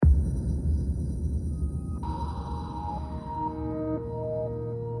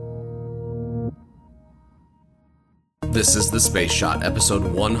This is The Space Shot, episode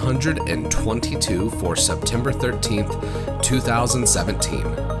 122 for September 13th, 2017.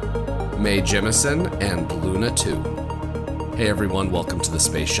 Mae Jemison and Luna 2. Hey everyone, welcome to The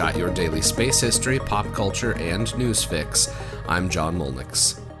Space Shot, your daily space history, pop culture, and news fix. I'm John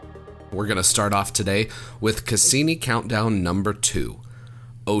Molnix. We're going to start off today with Cassini Countdown number 2,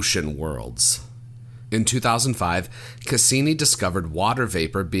 Ocean Worlds. In 2005, Cassini discovered water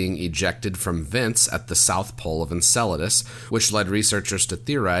vapor being ejected from vents at the south pole of Enceladus, which led researchers to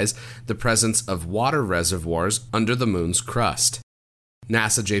theorize the presence of water reservoirs under the moon's crust.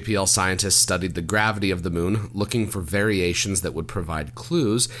 NASA JPL scientists studied the gravity of the moon, looking for variations that would provide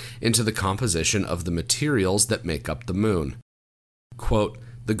clues into the composition of the materials that make up the moon. Quote,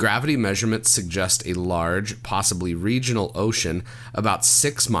 "The gravity measurements suggest a large, possibly regional ocean about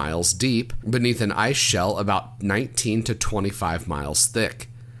 6 miles deep beneath an ice shell about 19 to 25 miles thick.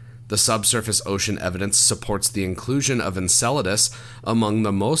 The subsurface ocean evidence supports the inclusion of Enceladus among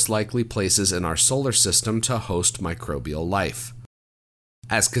the most likely places in our solar system to host microbial life."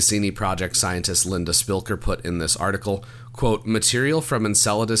 As Cassini project scientist Linda Spilker put in this article, quote, "Material from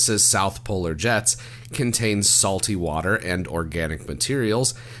Enceladus's south polar jets contains salty water and organic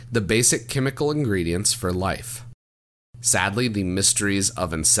materials, the basic chemical ingredients for life. Sadly, the mysteries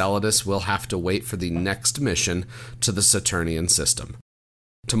of Enceladus will have to wait for the next mission to the Saturnian system.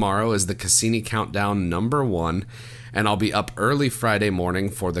 Tomorrow is the Cassini Countdown number 1, and I'll be up early Friday morning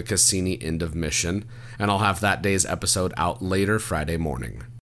for the Cassini end of mission, and I'll have that day's episode out later Friday morning."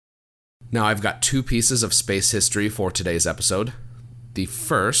 Now I've got 2 pieces of space history for today's episode. The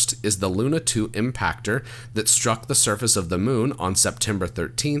first is the Luna 2 impactor that struck the surface of the moon on September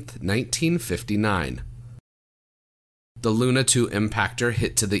 13th, 1959. The Luna 2 impactor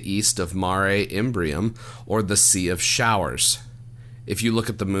hit to the east of Mare Imbrium, or the Sea of Showers. If you look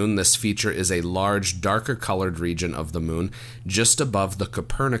at the moon, this feature is a large, darker colored region of the moon just above the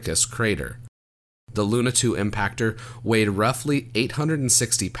Copernicus crater. The Luna 2 impactor weighed roughly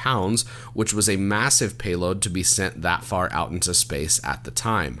 860 pounds, which was a massive payload to be sent that far out into space at the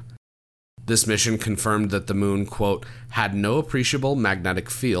time. This mission confirmed that the moon, quote, "had no appreciable magnetic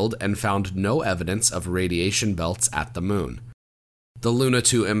field and found no evidence of radiation belts at the moon." The Luna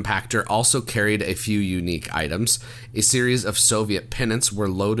 2 impactor also carried a few unique items. A series of Soviet pennants were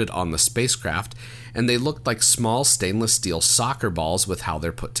loaded on the spacecraft, and they looked like small stainless steel soccer balls with how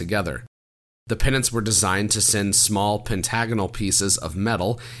they're put together. The pennants were designed to send small pentagonal pieces of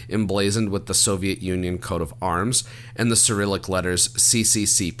metal emblazoned with the Soviet Union coat of arms and the Cyrillic letters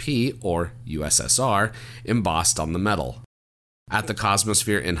CCCP, or USSR, embossed on the metal. At the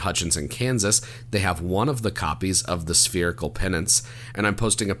Cosmosphere in Hutchinson, Kansas, they have one of the copies of the spherical pennants, and I'm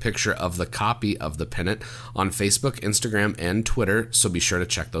posting a picture of the copy of the pennant on Facebook, Instagram, and Twitter, so be sure to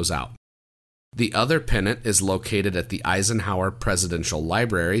check those out. The other pennant is located at the Eisenhower Presidential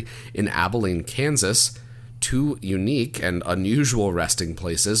Library in Abilene, Kansas, 2 unique and unusual resting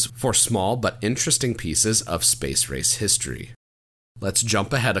places for small but interesting pieces of space race history. Let's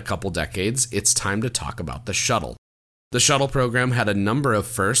jump ahead a couple decades. It's time to talk about the shuttle. The shuttle program had a number of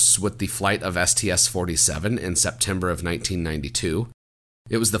firsts with the flight of STS-47 in September of 1992.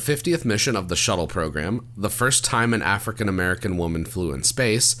 It was the 50th mission of the shuttle program, the first time an African-American woman flew in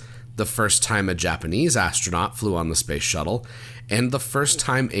space, the first time a Japanese astronaut flew on the space shuttle, and the first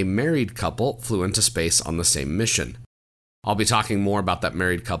time a married couple flew into space on the same mission. I'll be talking more about that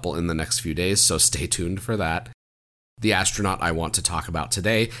married couple in the next few days, so stay tuned for that. The astronaut I want to talk about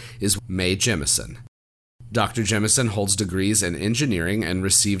today is Mae Jemison. Dr. Jemison holds degrees in engineering and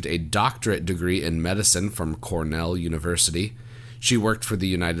received a doctorate degree in medicine from Cornell University. She worked for the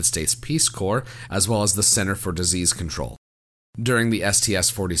United States Peace Corps as well as the Center for Disease Control. During the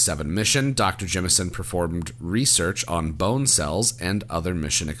STS-47 mission, Dr. Jemison performed research on bone cells and other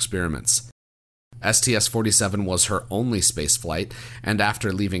mission experiments. STS-47 was her only spaceflight, and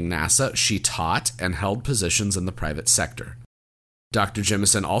after leaving NASA, she taught and held positions in the private sector. Dr.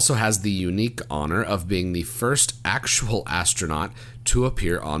 Jemison also has the unique honor of being the first actual astronaut to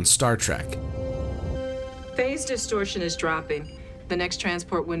appear on Star Trek. Phase distortion is dropping. The next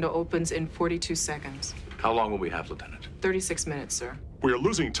transport window opens in 42 seconds. How long will we have, Lieutenant? 36 minutes, sir. We are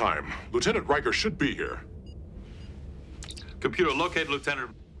losing time. Lieutenant Riker should be here. Computer, locate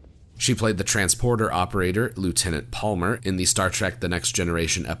Lieutenant. She played the transporter operator, Lieutenant Palmer, in the Star Trek The Next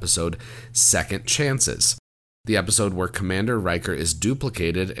Generation episode Second Chances, the episode where Commander Riker is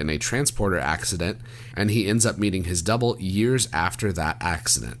duplicated in a transporter accident, and he ends up meeting his double years after that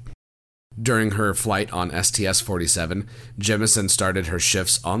accident. During her flight on STS-47, Jemison started her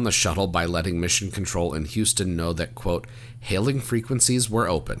shifts on the shuttle by letting Mission Control in Houston know that, quote, hailing frequencies were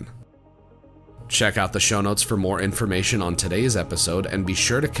open. Check out the show notes for more information on today's episode, and be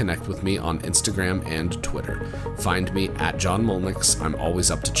sure to connect with me on Instagram and Twitter. Find me at John Molnix. I'm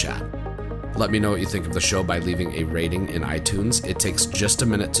always up to chat. Let me know what you think of the show by leaving a rating in iTunes. It takes just a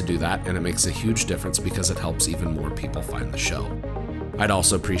minute to do that, and it makes a huge difference because it helps even more people find the show. I'd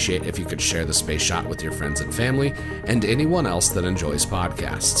also appreciate if you could share the Space Shot with your friends and family, and anyone else that enjoys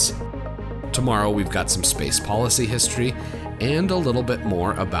podcasts. Tomorrow we've got some space policy history, and a little bit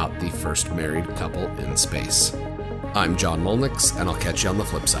more about the first married couple in space. I'm John Molnix, and I'll catch you on the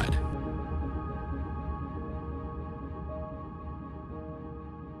flip side.